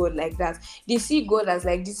close with God like that, they see God as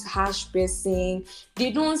like this harsh person.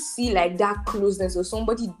 They don't see like that closeness or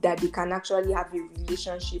somebody that they can actually have a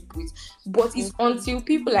relationship with. But it's until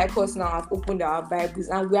people like us now have opened our Bibles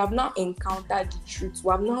and we have now encountered the truth,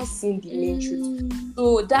 we have now seen the main truth.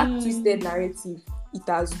 So that twisted narrative, it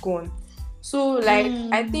has gone. So like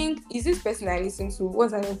I think, is this person I listen to,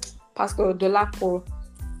 what's her name, Pastor Dolapo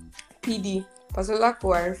PD, Pastor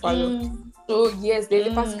Dolapo Arifalo. So yes, there's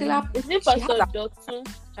a particular. Is it She has Pastor a, Dotun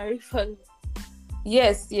Arifal?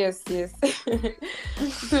 yes. So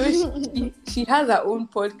she has her own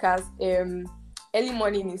podcast, Early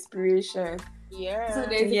Morning Inspiration. So Yeah.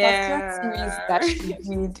 there's a particular series that she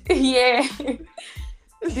did. Yeah.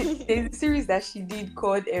 There's a series that she did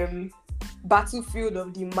called Battlefield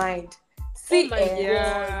of the Mind. See, my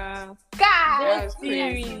God. God, That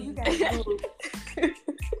seriously, series.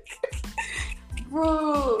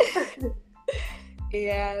 bro.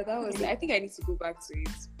 Yeah, that was. I think I need to go back to it.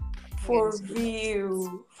 For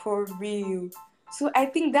real. So I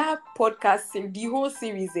think that podcast, the whole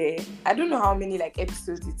series, I don't know how many like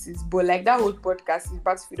episodes it is, but like that whole podcast is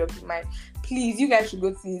Battlefield of the Mind. Please, you guys should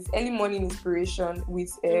go to this Early Morning Inspiration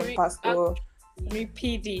with Pastor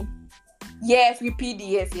PD. Yes, with PD.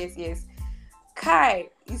 Yes. Kai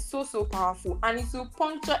is so powerful, and it will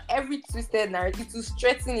puncture every twisted narrative. It will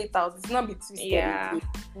straighten it out. It's not be twisted. Yeah.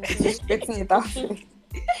 It will straighten it out.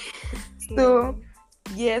 So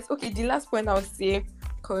yes, okay. The last point I would say,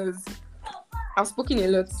 because I've spoken a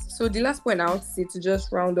lot. So the last point I want to say to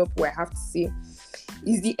just round up what I have to say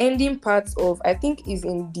is the ending part of, I think is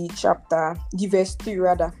in the chapter, the verse 3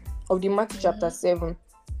 rather, of the Matthew chapter 7,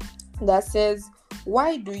 that says,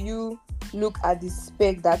 why do you look at the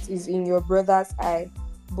speck that is in your brother's eye,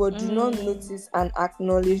 but do not notice and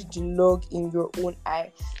acknowledge the log in your own eye?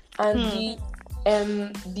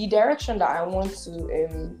 And the direction that I want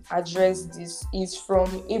to address this is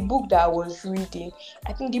from a book that I was reading.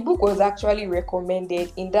 I think the book was actually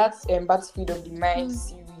recommended in that Battlefield of the Mind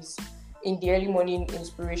series in the Early Morning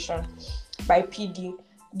Inspiration by PD.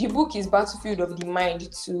 The book is Battlefield of the Mind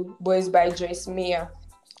too, but it's by Joyce Meyer.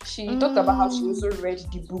 She talked about how she also read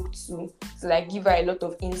the book too, to like give her a lot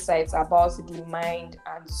of insights about the mind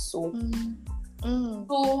and the soul.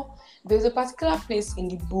 So there's a particular place in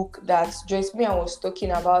the book that Joyce Meyer was talking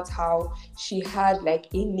about how she had like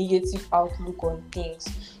a negative outlook on things.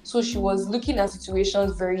 So she was looking at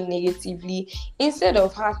situations very negatively instead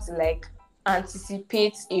of her to like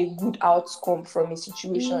anticipate a good outcome from a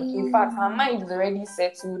situation. In fact, her mind is already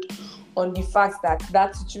settled on the fact that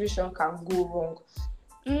that situation can go wrong.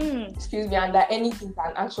 Excuse me, and that anything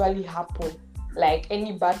can actually happen. Like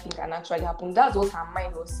any bad thing can actually happen. That's what her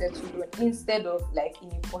mind was settled on, instead of like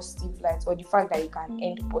in a positive light, or the fact that it can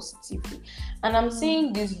end positively. And I'm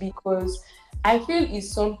saying this because I feel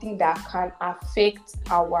it's something that can affect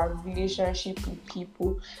our relationship with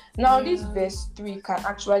people. Now, this verse 3 can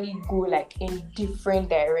actually go like in different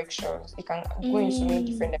directions. It can go in so many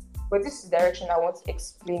different directions. But this is the direction I want to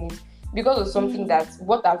explain it, because of something that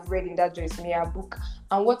what I've read in that Joyce Meyer book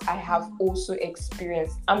and what I have also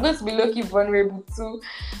experienced. I'm going to be lucky vulnerable too,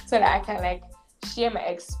 so that I can like share my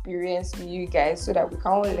experience with you guys, so that we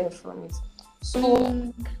can all learn from it.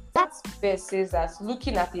 So that verse says that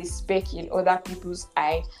looking at a speck in other people's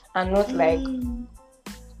eye, and not like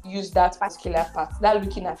use that particular part, that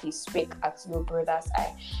looking at a speck at your brother's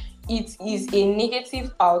eye, it is a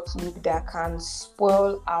negative outlook that can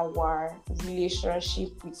spoil our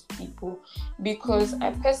relationship with people. Because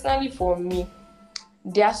I personally, for me,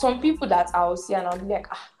 there are some people that I'll see and I'll be like,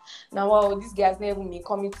 now wow, this guy's never even been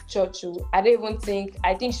coming to church. I don't even think,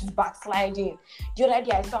 I think she's backsliding. The other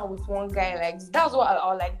day I saw with one guy like this. That's what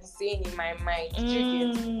I'll like be saying in my mind. Do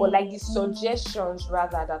you get? Or like the suggestions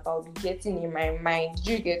rather that I'll be getting in my mind.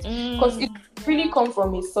 Do you get? Because it really come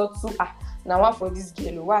from a subtle now what for this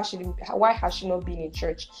girl? Why has she not been in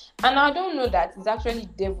church? And I don't know that it's actually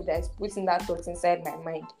the devil that is putting that thought inside my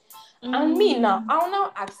mind. And me now, I'll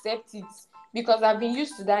now accept it, because I've been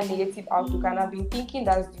used to that negative outlook, and I've been thinking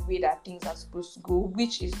that's the way that things are supposed to go,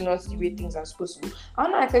 which is not the way things are supposed to go. I'll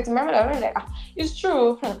not accept it. Remember that I'm like, it's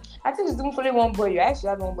true. I think she's doing for one boy. I actually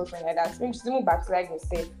had one boyfriend like that. Maybe she's doing backsliding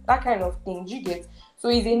instead. That kind of thing. Do you get? So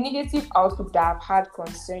it's a negative outlook that I've had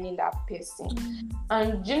concerning that person.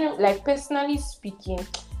 And like personally speaking,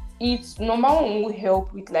 it's number one will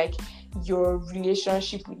help with like your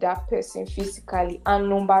relationship with that person physically, and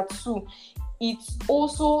number two, it's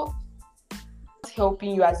also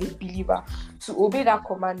helping you as a believer to obey that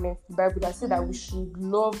commandment in the Bible that said that we should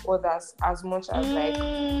love others as much as like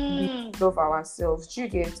we love ourselves. Do you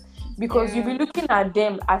get? Because you'll be looking at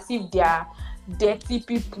them as if they are dirty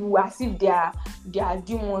people, as if they are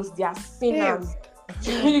demons, they are sinners.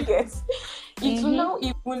 Do you get? It will now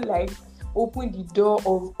even like open the door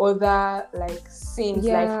of other like sins,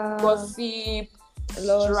 like gossip,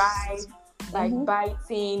 strife, like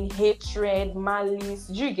biting, hatred, malice.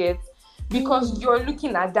 Do you get? Because you're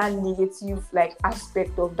looking at that negative like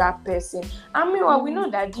aspect of that person. And meanwhile, we know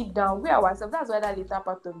that deep down we ourselves, that's why that later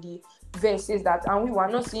part of the verse says that, and we were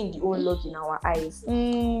not seeing the whole log in our eyes.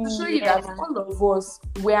 To show you Yeah. that all of us,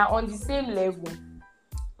 we are on the same level.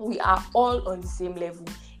 We are all on the same level.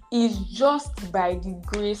 It's just by the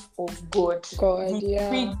grace of God, the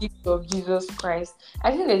free gift of Jesus Christ.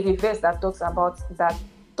 I think there's a verse that talks about that,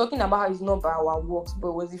 talking about how it's not by our works, but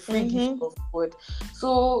it was the free gift of God.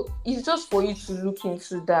 So it's just for you to look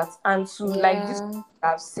into that, and to like this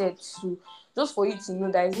I've said to, just for you to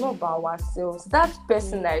know that it's not by ourselves. That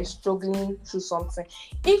person that is struggling through something,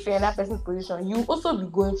 if you're in that person's position, you also be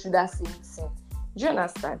going through that same thing. Do you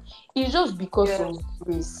understand? It's just because of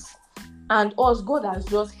grace. And us, God has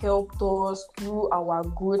just helped us through our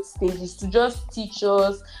growth stages to just teach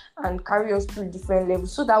us and carry us through different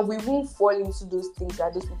levels, so that we won't fall into those things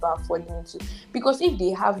that those people are falling into. Because if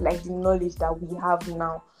they have like the knowledge that we have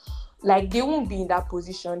now, like they won't be in that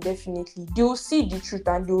position. Definitely they'll see the truth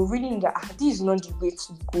and they'll really know that this is not the way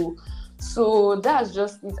to go. So that's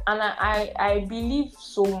just it. And I believe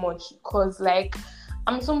so much, because like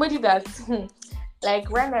I'm somebody that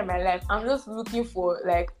like right now in my life, I'm just looking for,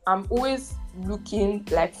 like, I'm always looking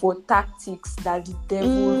like for tactics that the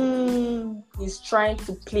devil is trying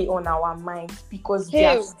to play on our minds, because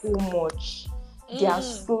there are so much. There are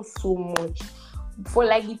so much. For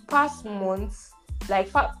like the past months, like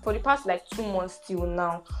for the past like 2 months till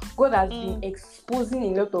now, God has been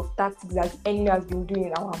exposing a lot of tactics that the enemy has been doing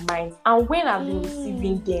in our minds. And when I've been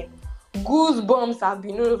receiving them, goosebumps have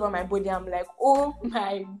been all over my body. I'm like, oh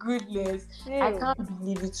my goodness, I can't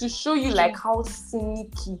believe it. To show you like how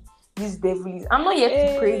sneaky this devil is. I'm not here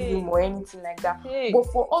to praise him or anything like that,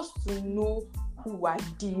 but for us to know who we're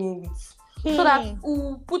dealing with, so that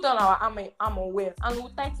we'll put on our armor well, and we'll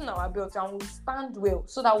tighten our belt, and we'll stand well,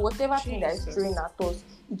 so that whatever thing that is throwing at us,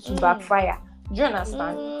 it will backfire. Do you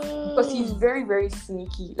understand? Because he's very, very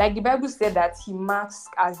sneaky. Like the Bible said that he masks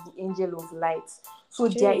as the angel of light. So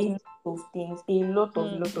there are a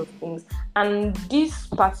lot of things. And this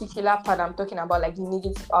particular part I'm talking about, like the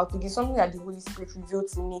negative outlook, is something that the Holy Spirit revealed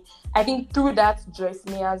to me, I think, through that Joyce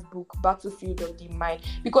Meyer's book, Battlefield of the Mind.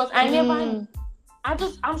 Because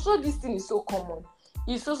I'm sure this thing is so common.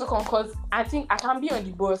 It's so common, because I think I can be on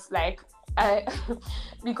the bus, like,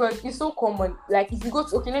 because it's so common. Like if you go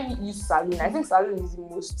to, okay, let me use saloon. I think saloon is the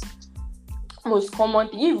most common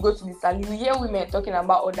thing. If you go to the salon, you hear women talking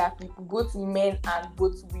about other people, both men and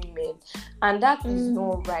both women, and that is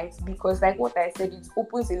not right, because like what I said, it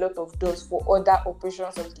opens a lot of doors for other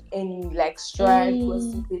operations of the enemy, like strife,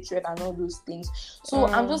 gossip, hatred, and all those things. So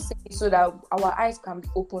I'm just saying, so that our eyes can be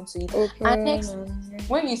open to it. And next,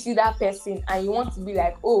 when you see that person and you want to be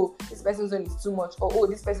like, oh, this person's zone is too much, or oh,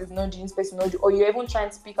 this person is not doing, this person is not doing, or you're even trying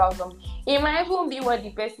to speak out something, it might even be what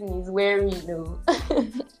the person is wearing,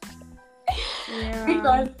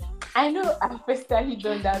 Because I know I've personally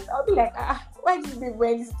done that. I'll be like, why did they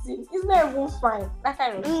wear this thing? It's not even fine. That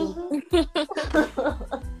kind of thing.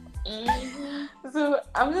 So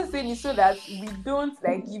I'm just saying it so that we don't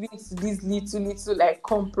like give in to these little like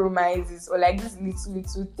compromises, or like these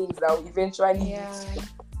little things that will eventually lead to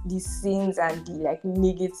the sins and the like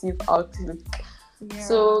negative outlook.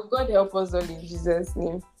 So God help us all in Jesus'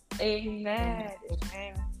 name. Amen.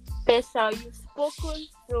 Special, you've spoken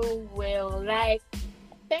so well. Like,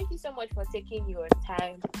 thank you so much for taking your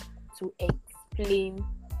time to explain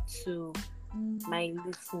to my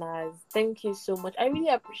listeners. Thank you so much. I really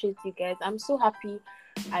appreciate you guys. I'm so happy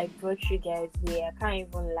I brought you guys here. I can't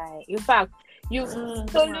even lie. In fact, you've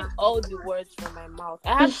stolen all the words from my mouth.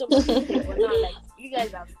 I had so much to say, but now, like, you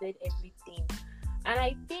guys have said everything. And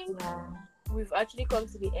I think we've actually come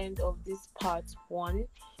to the end of this part 1,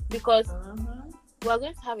 because we're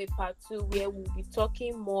going to have a part 2 where we'll be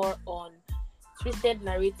talking more on twisted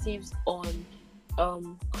narratives on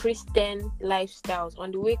Christian lifestyles,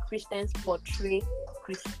 on the way Christians portray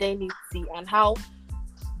Christianity, and how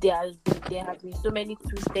there have been so many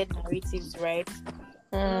twisted narratives, right?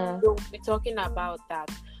 So we'll be talking about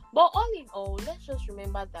that. But all in all, let's just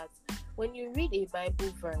remember that when you read a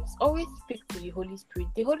Bible verse, always speak to the Holy Spirit.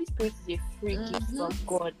 The Holy Spirit is a free gift from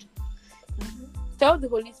God. Tell the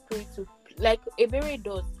Holy Spirit to, like Ebere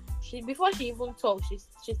does. Before she even talks,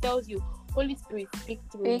 she tells you, Holy Spirit, speak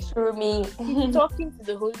through me. She's talking to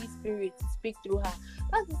the Holy Spirit to speak through her.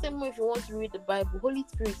 That's the same way if you want to read the Bible. Holy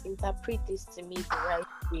Spirit, interpret this to me the right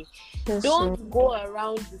way. Don't go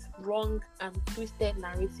around with wrong and twisted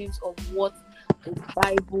narratives of what the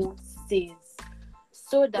Bible says,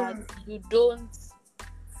 so that you don't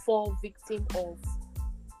fall victim of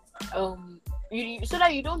so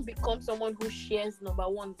that you don't become someone who shares the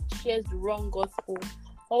wrong gospel,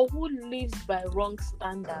 or who lives by wrong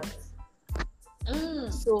standards.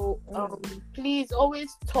 So please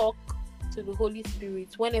always talk to the Holy Spirit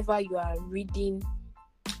whenever you are reading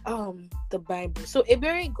the Bible. So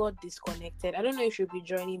Ebere got disconnected. I don't know if she'll be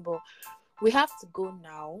joining, but we have to go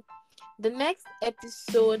now. The next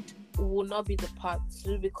episode will not be the part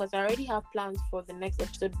 2 because I already have plans for the next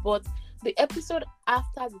episode, but the episode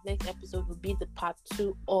after the next episode will be the part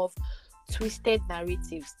 2 of Twisted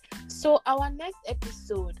Narratives. So our next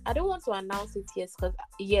episode, I don't want to announce it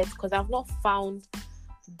because I've not found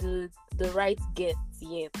the right guests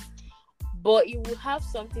yet, but it will have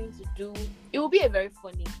something to do. It will be a very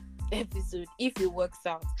funny episode if it works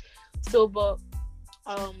out. So, but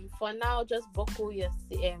for now, just buckle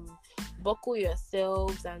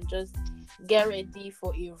yourselves and just get ready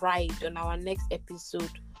for a ride on our next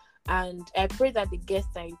episode. And I pray that the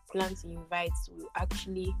guests that you plan to invite will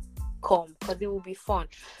actually come because it will be fun.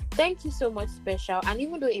 Thank you so much, Special. And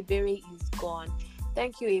even though Ebere is gone,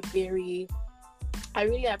 thank you, Ebere. I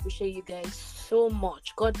really appreciate you guys so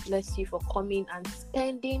much. God bless you for coming and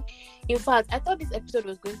spending. In fact, I thought this episode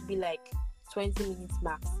was going to be like 20 minutes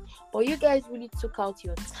max, but you guys really took out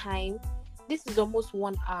your time. This is almost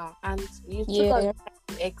 1 hour, and you took out time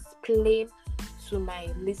to explain to my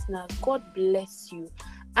listeners. God bless you.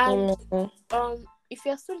 And if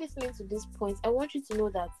you're still listening to this point, I want you to know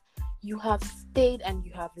that you have stayed and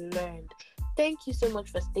you have learned. Thank you so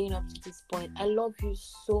much for staying up to this point. I love you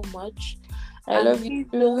so much. I love you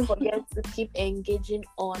too. Don't forget to keep engaging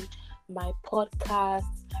on my podcast.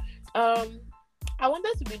 I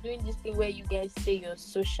wanted to be doing this thing where you guys say your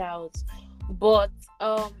socials, but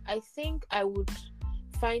I think I would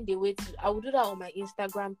find a way to. I will do that on my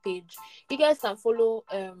Instagram page. You guys can follow.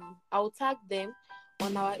 I'll tag them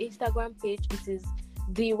on our Instagram page. It is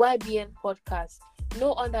the YBN podcast.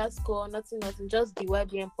 No underscore, nothing, just the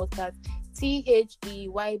YBN podcast.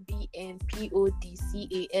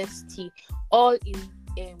 THEYBNPODCAST. All in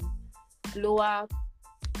lower,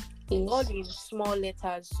 all in small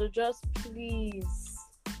letters. So just please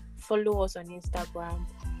follow us on Instagram,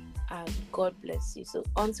 and God bless you. So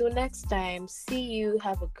until next time, see you.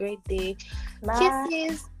 Have a great day. Bye.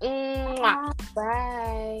 Kisses. Mwah.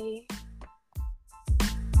 Bye.